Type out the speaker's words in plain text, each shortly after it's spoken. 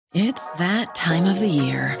It's that time of the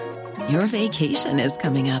year. Your vacation is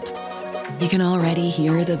coming up. You can already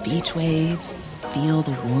hear the beach waves, feel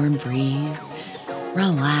the warm breeze,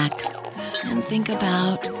 relax, and think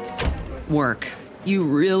about work. You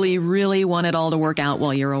really, really want it all to work out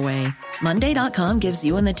while you're away. Monday.com gives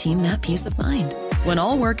you and the team that peace of mind. When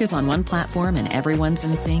all work is on one platform and everyone's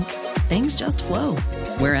in sync, things just flow.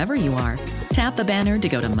 Wherever you are, tap the banner to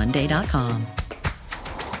go to Monday.com.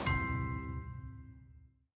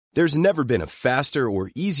 There's never been a faster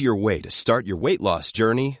or easier way to start your weight loss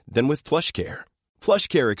journey than with PlushCare.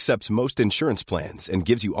 PlushCare accepts most insurance plans and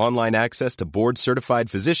gives you online access to board-certified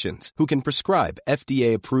physicians who can prescribe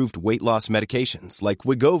FDA-approved weight loss medications like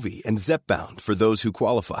Wegovy and Zepbound for those who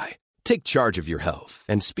qualify. Take charge of your health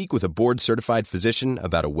and speak with a board-certified physician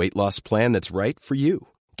about a weight loss plan that's right for you.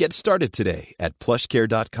 Get started today at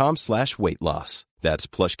plushcare.com/weight loss. That's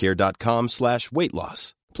plushcare.com/weight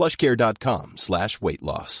loss. plushcare.com/weight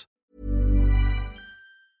loss.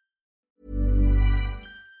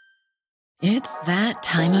 It's that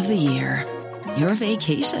time of the year. Your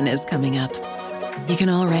vacation is coming up. You can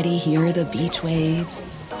already hear the beach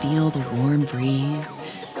waves, feel the warm breeze,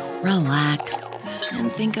 relax, and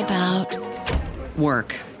think about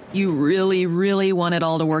work. You really, really want it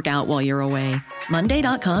all to work out while you're away.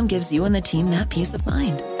 Monday.com gives you and the team that peace of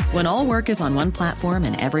mind. When all work is on one platform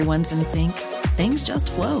and everyone's in sync, things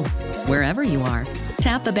just flow. Wherever you are,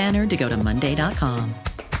 tap the banner to go to Monday.com.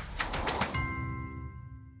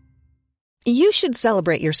 You should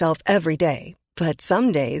celebrate yourself every day, but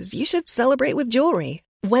some days you should celebrate with jewelry.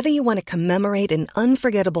 Whether you want to commemorate an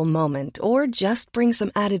unforgettable moment or just bring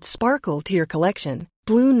some added sparkle to your collection,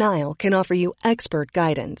 Blue Nile can offer you expert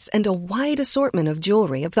guidance and a wide assortment of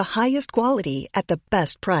jewelry of the highest quality at the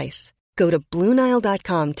best price. Go to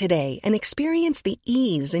BlueNile.com today and experience the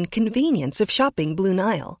ease and convenience of shopping Blue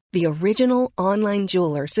Nile, the original online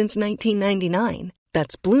jeweler since 1999.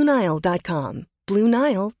 That's BlueNile.com.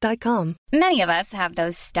 BlueNile.com. Many of us have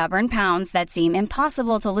those stubborn pounds that seem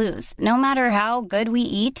impossible to lose, no matter how good we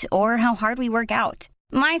eat or how hard we work out.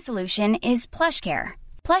 My solution is PlushCare.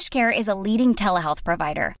 PlushCare is a leading telehealth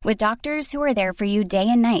provider with doctors who are there for you day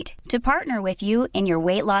and night to partner with you in your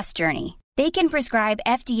weight loss journey. They can prescribe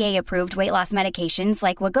FDA-approved weight loss medications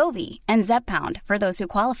like Wegovy and Zepbound for those who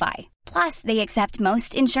qualify. Plus, they accept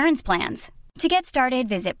most insurance plans. To get started,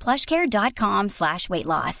 visit plushcare.com/weight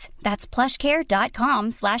loss. That's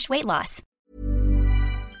plushcare.com/weight loss.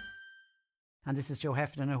 And this is Joe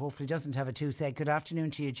Heffernan, who hopefully doesn't have a toothache. Good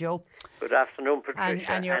afternoon to you, Joe. Good afternoon,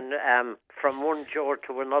 Patricia. And from one Joe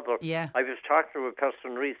to another, yeah. I was talking to a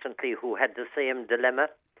person recently who had the same dilemma,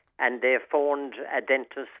 and they phoned a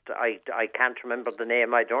dentist. I can't remember the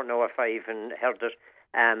name. I don't know if I even heard it,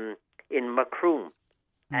 in Macroom.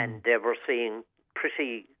 And they were seeing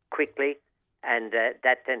pretty quickly, and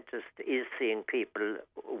that dentist is seeing people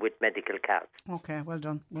with medical cards. Okay, well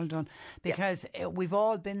done. Because we've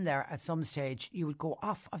all been there at some stage. You would go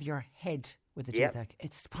off of your head with a toothache.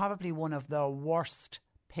 It's probably one of the worst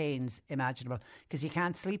pains imaginable, because you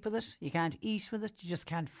can't sleep with it, you can't eat with it, you just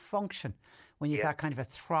can't function when you've that kind of a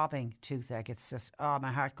throbbing toothache. It's just,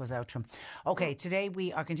 my heart goes out to him. Okay, today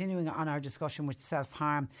we are continuing on our discussion with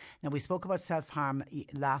self-harm. Now, we spoke about self-harm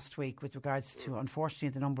last week with regards to, unfortunately,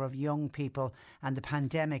 the number of young people and the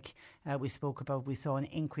pandemic. We saw an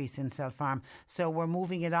increase in self-harm. So we're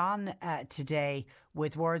moving it on today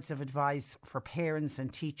with words of advice for parents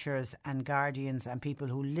and teachers and guardians and people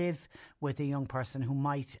who live with a young person who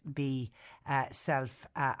might be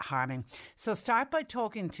self-harming. So start by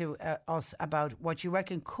talking to us about what you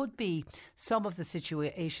reckon could be some of the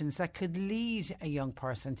situations that could lead a young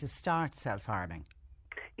person to start self-harming.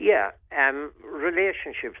 Yeah,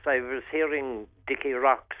 relationships. I was hearing Dickie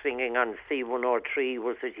Rock singing on C103,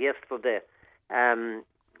 was it yesterday?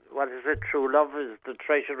 What is it? True love is the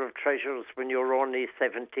treasure of treasures when you're only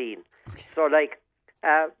 17. Okay. So,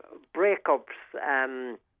 breakups,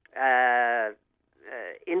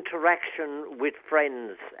 interaction with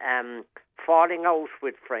friends, falling out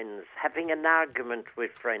with friends, having an argument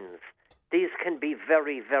with friends. These can be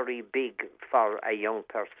very, very big for a young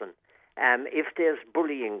person. If there's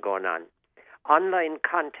bullying going on, online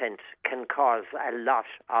content can cause a lot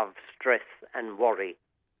of stress and worry.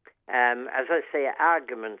 As I say,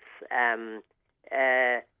 arguments,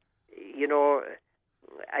 a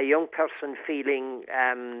young person feeling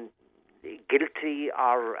guilty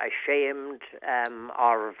or ashamed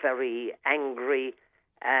or very angry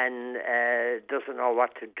and doesn't know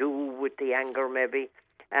what to do with the anger maybe.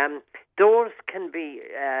 Those can be,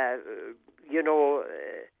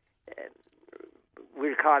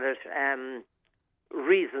 we'll call it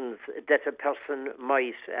reasons that a person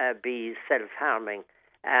might be self-harming.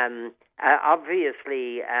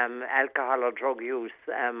 Obviously, alcohol or drug use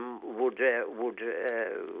obviously alcohol or drug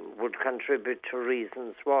use would contribute to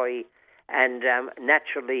reasons why, and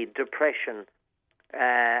naturally depression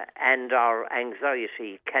and our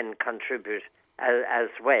anxiety can contribute as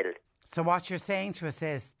well. So what you're saying to us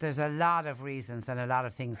is there's a lot of reasons and a lot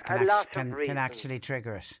of things can actually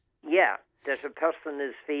trigger it. Yeah, that a person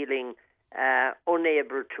is feeling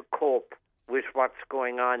unable to cope with what's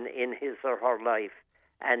going on in his or her life,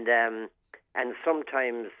 and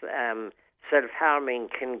sometimes self-harming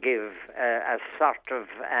can give a sort of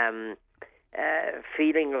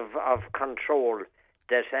feeling of control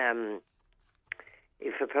that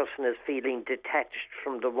if a person is feeling detached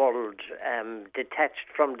from the world, detached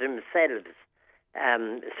from themselves,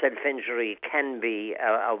 self-injury can be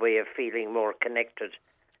a way of feeling more connected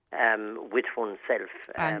with oneself.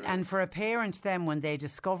 And for a parent then, when they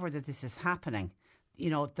discover that this is happening, you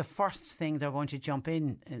know, the first thing they're going to jump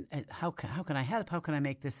in, how can I help? How can I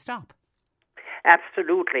make this stop?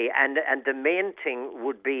 Absolutely. And the main thing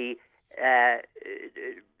would be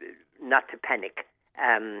not to panic.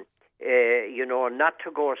 Not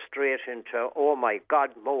to go straight into oh my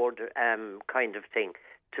God mode kind of thing.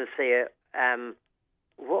 To say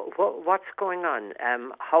what's going on?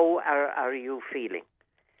 How are you feeling?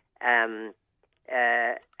 And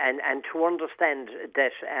to understand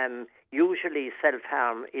that usually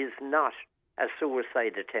self-harm is not a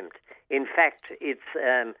suicide attempt. In fact, it's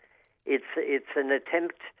an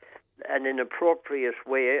attempt, an inappropriate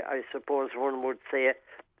way, I suppose one would say,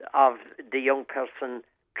 of the young person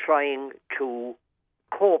trying to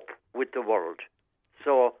cope with the world.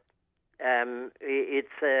 So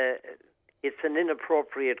it's an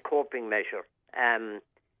inappropriate coping measure.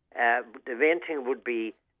 The main thing would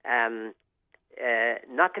be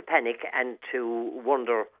not to panic and to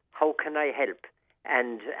wonder how can I help,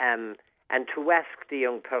 and to ask the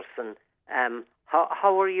young person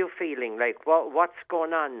how are you feeling, like what's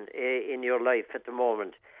going on in your life at the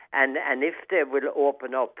moment, and if they will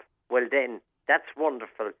open up, well then that's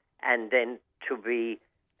wonderful, and then to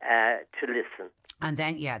listen. And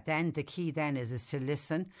then then the key then is to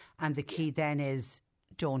listen, and the key then is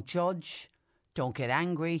don't judge, don't get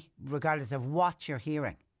angry, regardless of what you're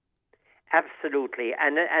hearing. Absolutely,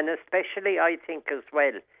 and especially I think as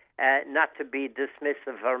well, not to be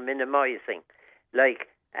dismissive or minimising, like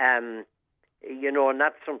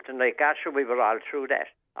not something like, "Asher, we were all through that,"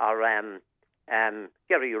 or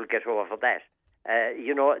you'll get over that.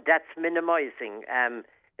 That's minimising.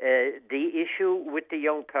 The issue with the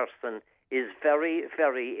young person is very,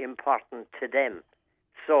 very important to them.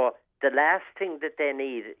 So the last thing that they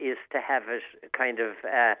need is to have it kind of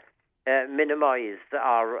minimised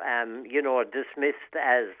or dismissed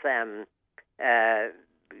as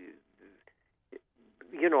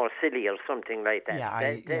silly or something like that.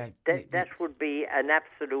 That would be an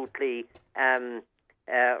absolutely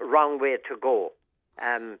wrong way to go.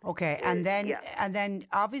 And then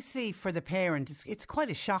obviously for the parent, it's quite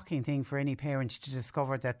a shocking thing for any parent to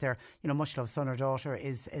discover that their much loved son or daughter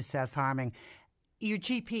is self-harming. Your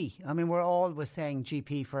GP, I mean, we're always saying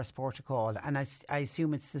GP first port of call, and I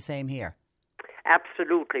assume it's the same here.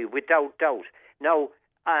 Absolutely, without doubt. Now,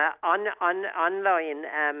 online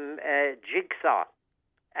Jigsaw,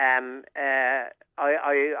 I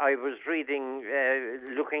was reading,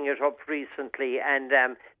 looking it up recently, and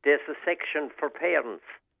there's a section for parents.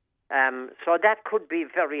 So that could be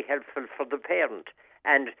very helpful for the parent.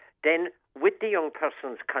 And then with the young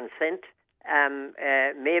person's consent,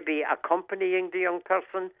 maybe accompanying the young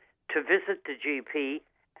person to visit the GP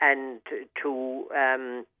and to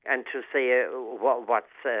say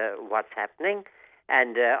what's happening.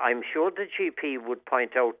 And I'm sure the GP would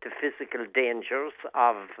point out the physical dangers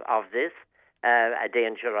of this, a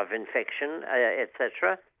danger of infection,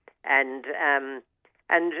 etc. And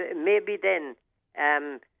maybe then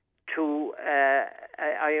I'm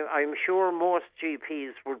sure most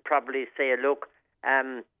GPs would probably say, look,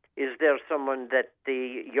 is there someone that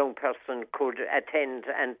the young person could attend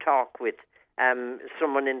and talk with,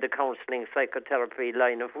 someone in the counselling psychotherapy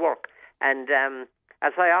line of work? And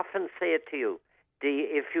as I often say to you,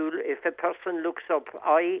 if a person looks up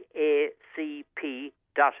iacp.ie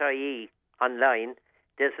online,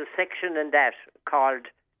 there's a section in that called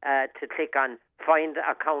to click on Find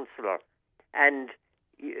a Counsellor, and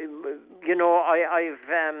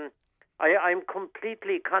I'm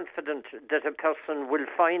completely confident that a person will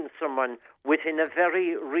find someone within a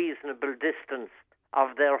very reasonable distance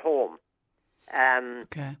of their home.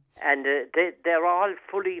 Okay. And they're all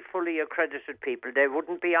fully accredited people. They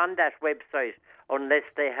wouldn't be on that website unless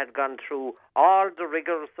they had gone through all the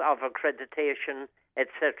rigours of accreditation,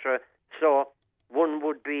 etc. So one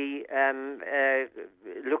would be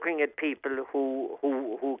looking at people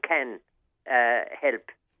who can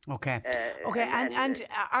help. Okay. And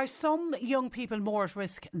are some young people more at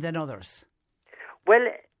risk than others? Well,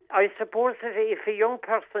 I suppose if a young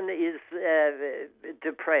person is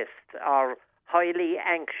depressed or highly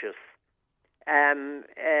anxious,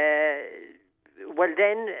 well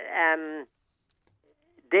then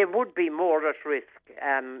they would be more at risk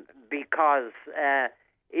because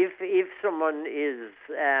if someone is,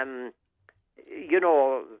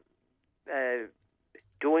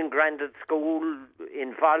 doing grand at school,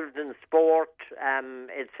 involved in sport,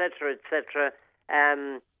 etc., etc.,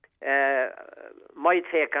 my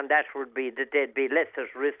take on that would be that they'd be less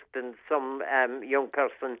at risk than some young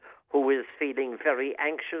person who is feeling very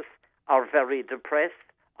anxious or very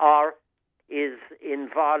depressed or is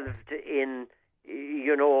involved in,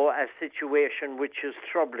 a situation which is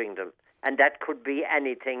troubling them. And that could be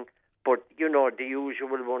anything, but, the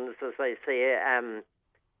usual ones, as I say,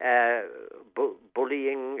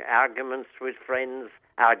 bullying, arguments with friends,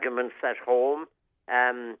 arguments at home.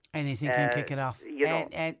 Anything can kick it off.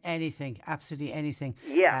 Anything, absolutely anything.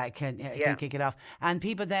 Can kick it off. And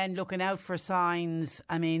people then looking out for signs.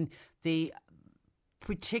 I mean,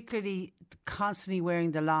 particularly constantly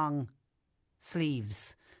wearing the long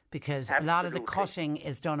sleeves, because a lot of the cutting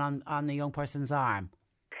is done on the young person's arm.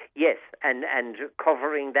 Yes, and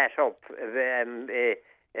covering that up.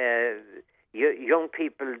 Young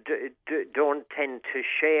people don't tend to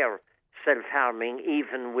share self-harming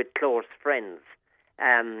even with close friends.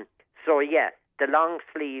 The long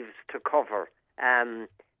sleeves to cover.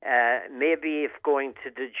 Maybe if going to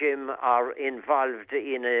the gym or involved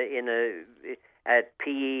in a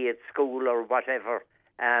PE at school or whatever,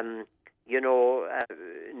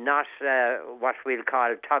 not what we'll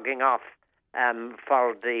call tugging off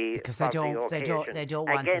for the because they don't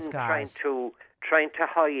want the scars. Trying to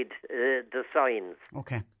hide the signs.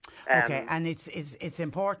 Okay, and it's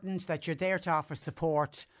important that you're there to offer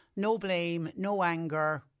support. No blame, no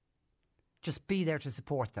anger. Just be there to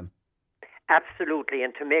support them. Absolutely,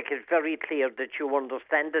 and to make it very clear that you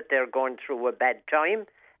understand that they're going through a bad time,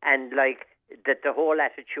 and that the whole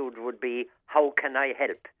attitude would be, how can I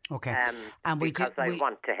help? Okay, and I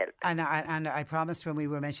want to help. And I promised when we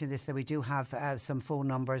were mentioning this that we do have some phone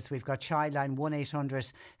numbers. We've got Childline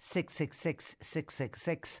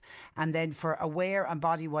 1-800-666-666, and then for Aware and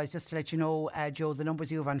Bodywise, just to let you know, Joe, the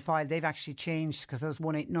numbers you have on file, they've actually changed because those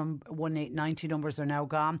 1890 numbers are now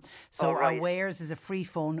gone. So Aware's is a free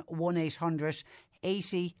phone,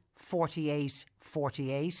 1-800-80 48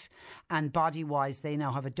 48, and Bodywise they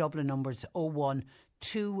now have a Dublin numbers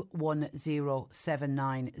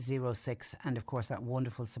 01-210-7906, and of course that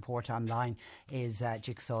wonderful support online is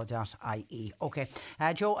jigsaw.ie. Okay,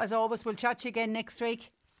 Joe, as always, we'll chat to you again next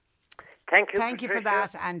week. Thank you, Thank you for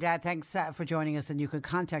that, and thanks for joining us. And you can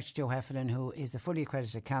contact Joe Heffernan, who is a fully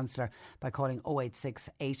accredited counsellor, by calling 086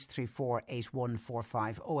 834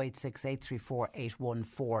 8145, 086 834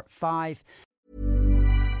 8145.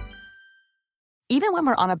 Even when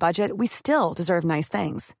we're on a budget, we still deserve nice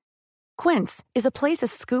things. Quince is a place to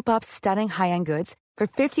scoop up stunning high-end goods for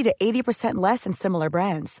 50 to 80% less than similar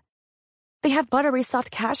brands. They have buttery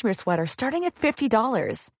soft cashmere sweaters starting at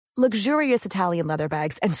 $50, luxurious Italian leather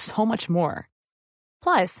bags, and so much more.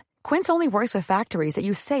 Plus, Quince only works with factories that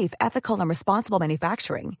use safe, ethical, and responsible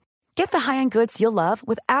manufacturing. Get the high-end goods you'll love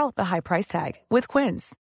without the high price tag with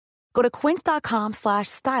Quince. Go to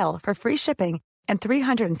quince.com/style for free shipping and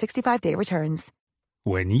 365-day returns.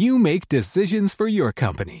 When you make decisions for your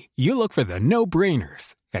company, you look for the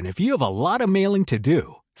no-brainers. And if you have a lot of mailing to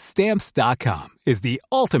do, Stamps.com is the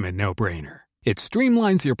ultimate no-brainer. It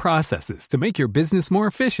streamlines your processes to make your business more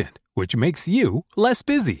efficient, which makes you less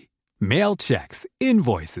busy. Mail checks,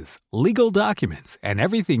 invoices, legal documents, and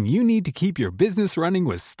everything you need to keep your business running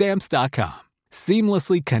with Stamps.com.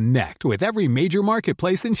 Seamlessly connect with every major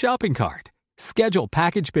marketplace and shopping cart. Schedule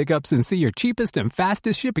package pickups and see your cheapest and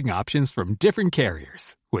fastest shipping options from different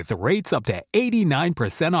carriers, with rates up to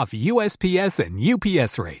 89% off USPS and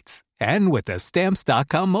UPS rates. And with the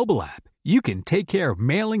Stamps.com mobile app, you can take care of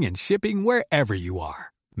mailing and shipping wherever you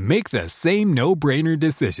are. Make the same no-brainer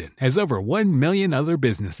decision as over 1 million other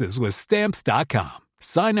businesses with Stamps.com.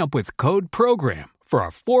 Sign up with code PROGRAM for a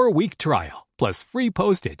 4-week trial, plus free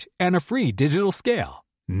postage and a free digital scale.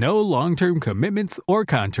 No long-term commitments or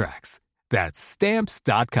contracts. That's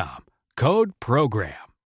Stamps.com. Code PROGRAM.